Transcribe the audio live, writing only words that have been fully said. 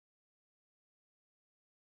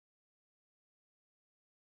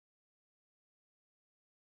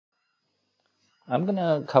I'm going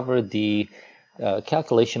to cover the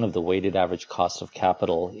calculation of the weighted average cost of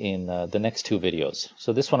capital in the next two videos.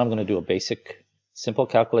 So this one I'm going to do a basic, simple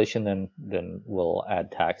calculation, then we'll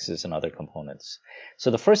add taxes and other components.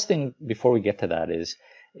 So the first thing before we get to that is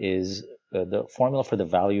the formula for the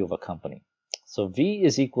value of a company. So V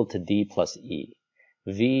is equal to D plus E.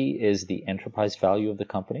 V is the enterprise value of the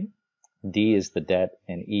company, D is the debt,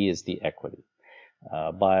 and E is the equity.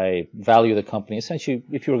 By value of the company, essentially,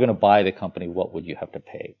 if you were going to buy the company, what would you have to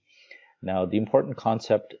pay? Now, the important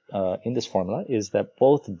concept in this formula is that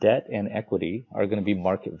both debt and equity are going to be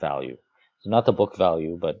market value. So not the book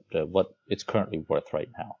value, but what it's currently worth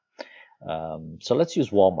right now. So let's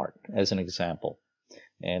use Walmart as an example.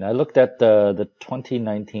 And I looked at the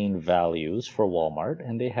 2019 values for Walmart,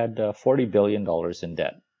 and they had $40 billion in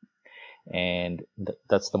debt. And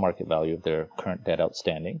that's the market value of their current debt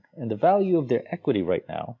outstanding. And the value of their equity right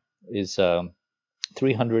now is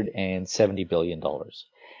 $370 billion.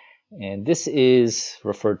 And this is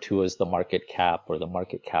referred to as the market cap or the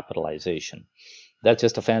market capitalization. That's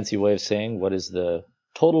just a fancy way of saying what is the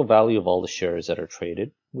total value of all the shares that are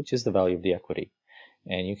traded, which is the value of the equity.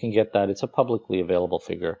 And you can get that, it's a publicly available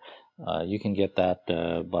figure. You can get that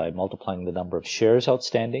by multiplying the number of shares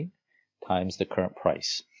outstanding times the current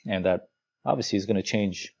price. And that obviously is going to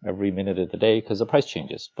change every minute of the day because the price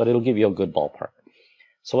changes, but it'll give you a good ballpark.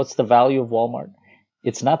 So what's the value of Walmart?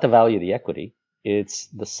 It's not the value of the equity. It's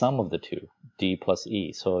the sum of the two, D plus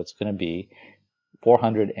E. So it's going to be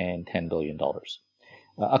 $410 billion.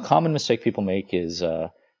 A common mistake people make is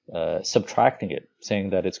subtracting it, saying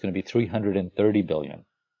that it's going to be $330 billion.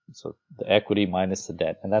 So the equity minus the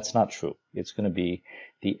debt, and that's not true. It's going to be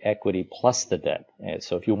the equity plus the debt. And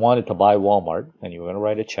so if you wanted to buy Walmart and you were going to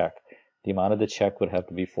write a check, the amount of the check would have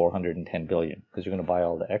to be $410 billion because you're going to buy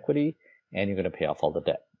all the equity and you're going to pay off all the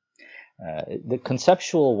debt. The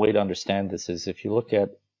conceptual way to understand this is if you look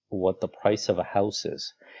at what the price of a house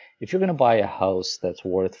is. If you're going to buy a house that's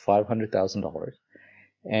worth $500,000,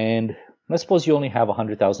 and let's suppose you only have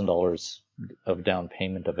 $100,000 of down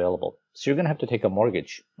payment available. So you're going to have to take a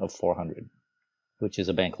mortgage of $400,000, which is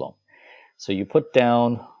a bank loan. So you put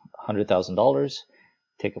down $100,000,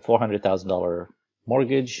 take a $400,000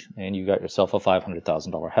 mortgage, and you got yourself a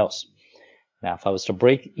 $500,000 house. Now, if I was to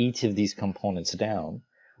break each of these components down,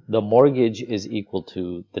 the mortgage is equal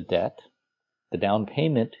to the debt. The down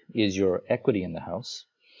payment is your equity in the house,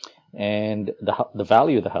 and the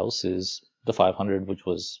value of the house is the 500, which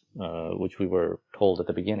we were told at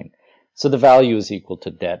the beginning. So the value is equal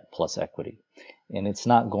to debt plus equity, and it's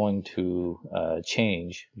not going to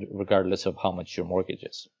change regardless of how much your mortgage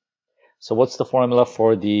is. So what's the formula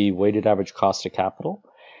for the weighted average cost of capital?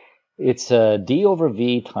 It's D over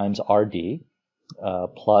V times RD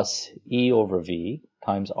plus E over V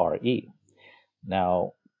times RE.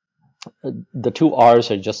 Now, the two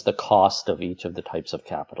R's are just the cost of each of the types of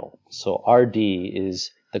capital. So RD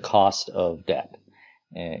is the cost of debt.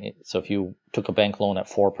 So if you took a bank loan at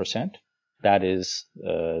 4%, that is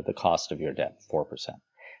the cost of your debt, 4%.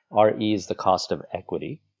 RE is the cost of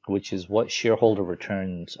equity, which is what shareholder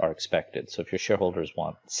returns are expected. So if your shareholders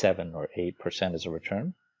want 7 or 8% as a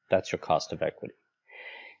return, that's your cost of equity.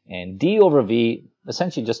 And D over V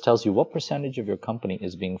essentially just tells you what percentage of your company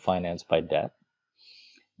is being financed by debt.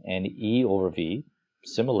 And E over V,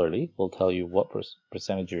 similarly, will tell you what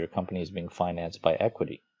percentage of your company is being financed by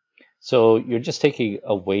equity. So you're just taking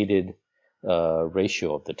a weighted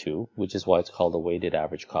ratio of the two, which is why it's called the weighted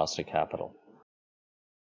average cost of capital.